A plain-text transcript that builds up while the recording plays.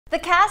The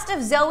cast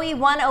of Zoey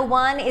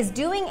 101 is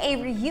doing a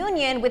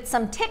reunion with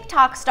some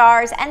TikTok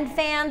stars, and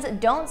fans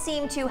don't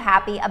seem too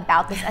happy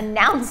about this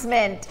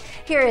announcement.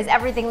 Here is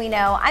everything we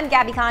know. I'm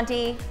Gabi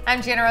Conti.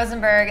 I'm Jana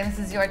Rosenberg, and this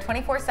is your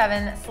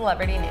 24/7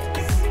 Celebrity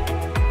News.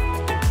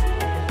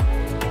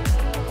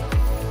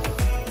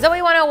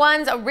 Zoey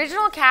 101's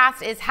original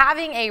cast is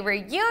having a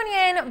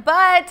reunion,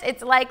 but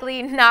it's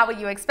likely not what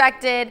you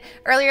expected.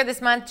 Earlier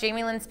this month,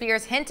 Jamie Lynn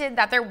Spears hinted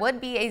that there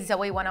would be a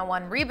Zoey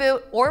 101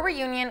 reboot or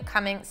reunion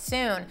coming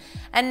soon.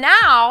 And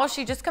now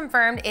she just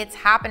confirmed it's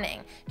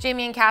happening.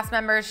 Jamie and cast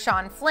members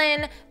Sean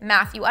Flynn,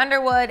 Matthew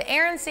Underwood,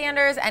 Aaron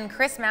Sanders, and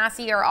Chris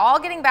Massey are all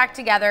getting back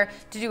together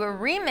to do a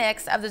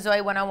remix of the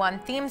Zoey 101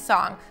 theme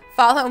song,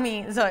 Follow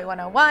Me, Zoey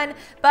 101.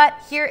 But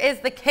here is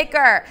the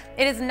kicker.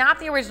 It is not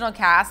the original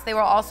cast. They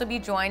will also be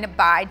joined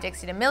by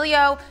Dixie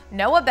D'Amelio,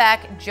 Noah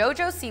Beck,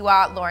 JoJo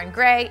Siwa, Lauren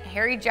Gray,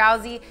 Harry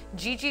Jowsey,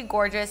 Gigi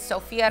Gorgeous,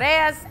 Sophia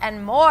Reyes,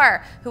 and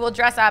more, who will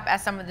dress up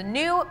as some of the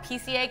new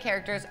PCA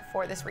characters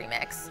for this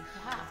remix.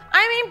 Wow.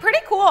 I mean, pretty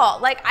cool.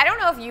 Like, I don't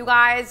know if you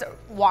guys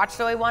watch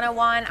Zoey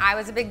 101. I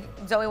was a big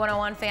Zoey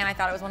 101 fan. I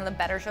thought it was one of the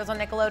better shows on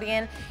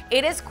Nickelodeon.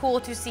 It is cool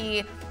to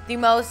see the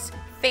most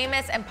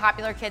famous and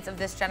popular kids of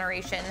this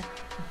generation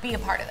be a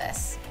part of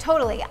this.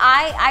 Totally.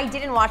 I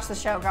didn't watch the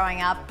show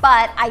growing up,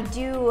 but I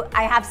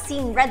have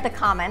read the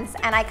comments,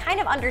 and I kind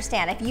of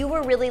understand. If you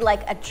were really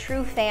like a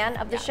true fan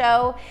of the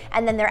show,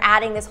 and then they're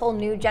adding this whole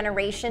new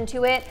generation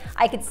to it,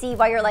 I could see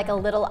why you're like a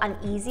little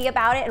uneasy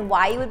about it and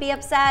why you would be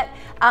upset,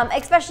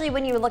 especially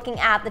when you're looking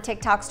at the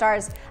TikTok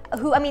stars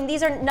who, I mean,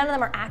 none of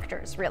them are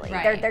actors, really.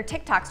 Right. They're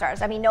TikTok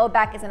stars. I mean, Noah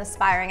Beck is an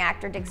aspiring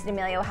actor. Dixie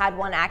D'Amelio had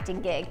one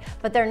acting gig,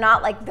 but they're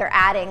not like, they're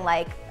adding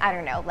like, I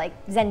don't know, like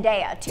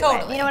Zendaya to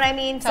it. You know what I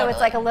mean? Totally. So it's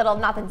like a little,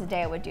 not that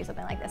Zendaya would do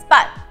something like this,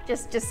 but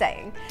just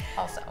saying.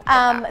 Also.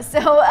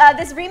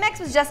 This remix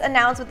was just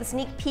announced with a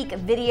sneak peek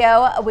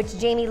video, which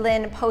Jamie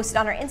Lynn posted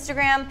on her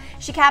Instagram.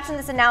 She captioned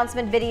this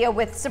announcement video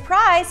with,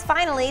 "Surprise,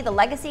 finally, the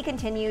legacy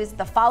continues,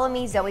 the Follow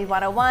Me Zoey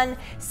 101.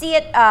 See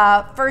it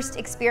first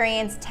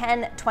experience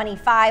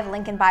 10/25,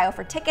 link in bio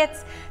for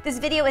tickets." This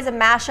video is a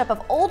mashup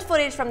of old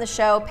footage from the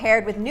show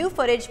paired with new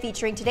footage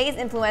featuring today's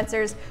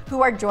influencers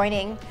who are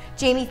joining.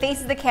 Jamie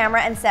faces the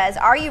camera and says,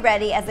 "Are you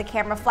ready?" as the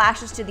camera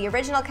flashes to the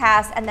original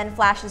cast and then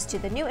flashes to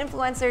the new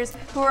influencers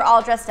who are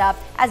all dressed up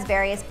as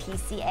various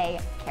PCA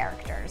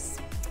characters.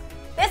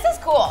 This is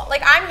cool.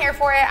 Like, I'm here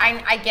for it.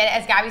 I get it.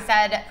 As Gabi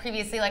said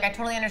previously, like, I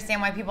totally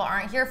understand why people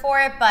aren't here for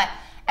it, but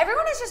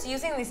everyone is just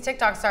using these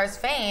TikTok stars'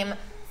 fame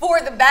for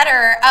the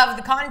better of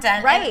the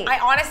content. Right. And I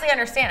honestly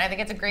understand. I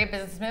think it's a great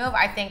business move.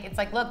 I think it's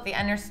like, look, the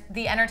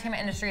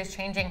entertainment industry is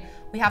changing.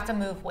 We have to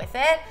move with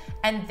it,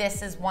 and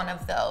this is one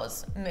of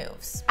those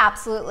moves.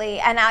 Absolutely.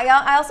 And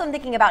I also am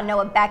thinking about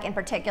Noah Beck in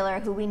particular,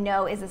 who we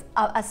know is an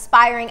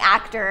aspiring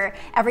actor.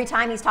 Every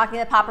time he's talking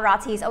to the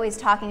paparazzi, he's always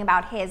talking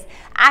about his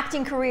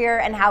acting career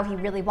and how he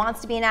really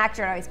wants to be an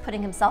actor and how he's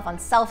putting himself on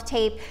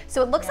self-tape.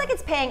 So it looks like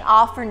it's paying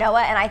off for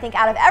Noah, and I think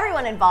out of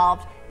everyone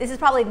involved, this is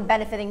probably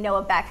benefiting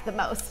Noah Beck the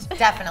most.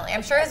 Definitely.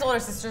 I'm sure his older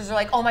sisters are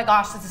like, "Oh my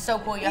gosh, this is so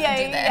cool, you have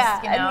to do this."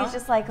 Yeah. You know? And he's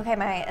just like, okay,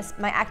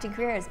 my acting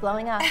career is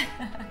blowing up.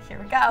 Here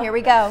we go. Here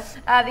we go.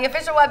 The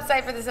official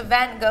website for this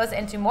event goes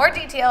into more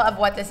detail of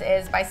what this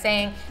is by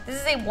saying, "This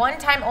is a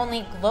one-time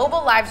only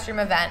global live stream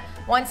event.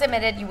 Once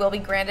admitted, you will be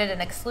granted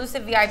an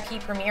exclusive VIP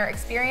premiere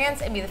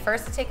experience and be the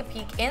first to take a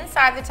peek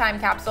inside the time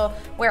capsule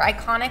where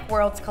iconic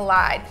worlds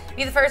collide.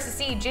 Be the first to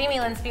see Jamie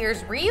Lynn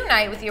Spears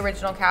reunite with the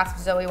original cast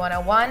of Zoey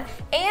 101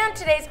 and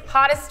today's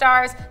hottest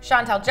stars,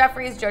 Chantel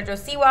Jeffries, JoJo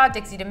Siwa,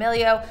 Dixie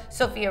D'Amelio,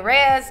 Sophia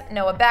Reyes,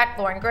 Noah Beck,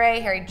 Lauren Gray,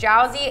 Harry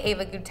Jowsey,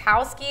 Ava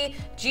Gutowski,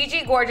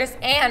 Gigi Gorgeous,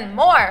 and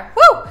more."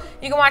 Woo!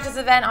 You can watch this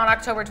event on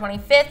October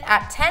 25th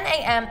at 10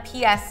 a.m.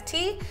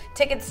 PST.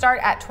 Tickets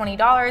start at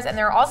 $20, and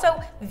there are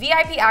also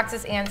VIP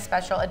access and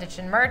special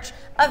edition merch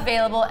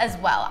available as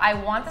well. I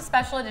want the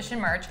special edition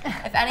merch.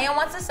 If anyone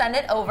wants to send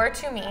it over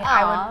to me,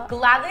 I would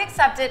gladly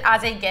accept it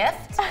as a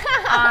gift.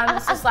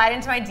 So slide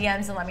into my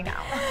DMs and let me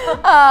know.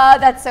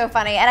 That's so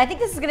funny. And I think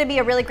this is going to be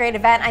a really great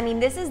event. I mean,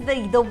 this is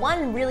the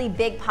one really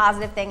big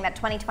positive thing that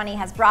 2020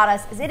 has brought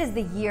us, is it is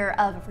the year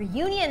of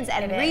reunions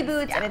and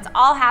reboots, and it's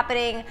all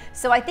happening.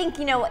 So I think,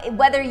 you know,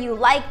 whether you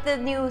like the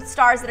new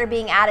stars that are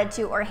being added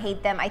to or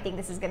hate them, I think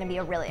this is going to be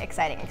a really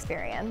exciting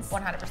experience.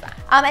 100%.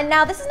 And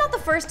now this is not the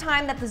first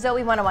time that the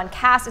Zoey 101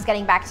 cast is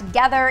getting back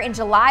together. In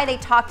July, they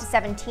talked to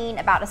 17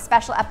 about a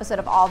special episode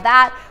of All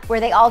That, where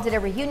they all did a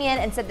reunion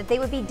and said that they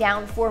would be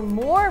down for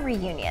more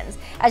reunions.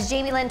 As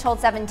Jamie Lynn told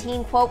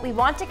 17, quote, "We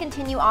want to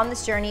continue on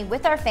this journey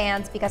with our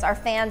fans because our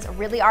fans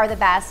really are the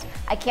best.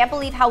 I can't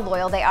believe how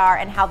loyal they are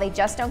and how they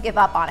just don't give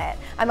up on it.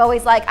 I'm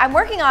always like, I'm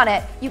working on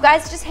it. You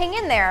guys just hang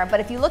in there." But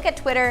if you look at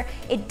Twitter,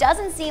 it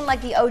doesn't seem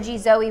like the OG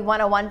Zoey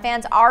 101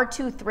 fans are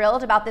too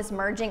thrilled about this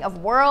merging of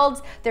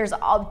worlds. There's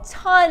a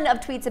ton of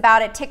tweets tweets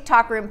about it.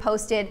 TikTok Room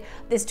posted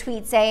this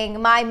tweet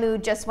saying, "My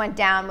mood just went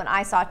down when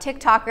I saw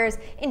TikTokers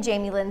in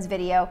Jamie Lynn's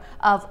video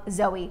of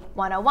Zoey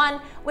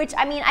 101," which,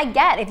 I mean, I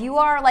get. If you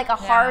are like a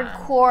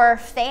hardcore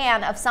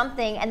fan of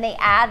something and they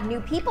add new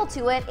people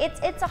to it,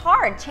 it's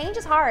hard. Change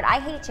is hard. I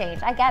hate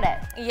change. I get it.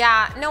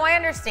 Yeah, no, I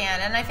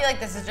understand. And I feel like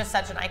this is just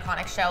such an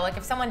iconic show. Like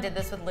if someone did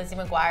this with Lizzie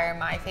McGuire,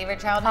 my favorite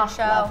childhood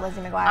show, love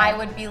Lizzie McGuire. I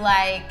would be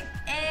like,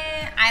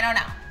 I don't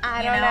know.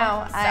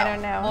 I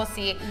don't know. We'll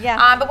see.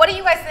 Yeah. But what do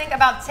you guys think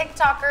about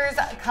TikTokers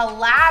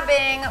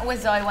collabing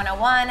with Zoey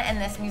 101 and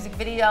this music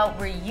video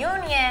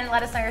reunion?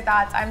 Let us know your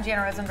thoughts. I'm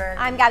Jana Rosenberg.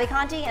 I'm Gabi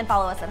Conti, and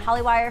follow us at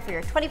Hollywire for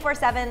your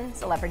 24/7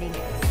 celebrity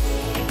news.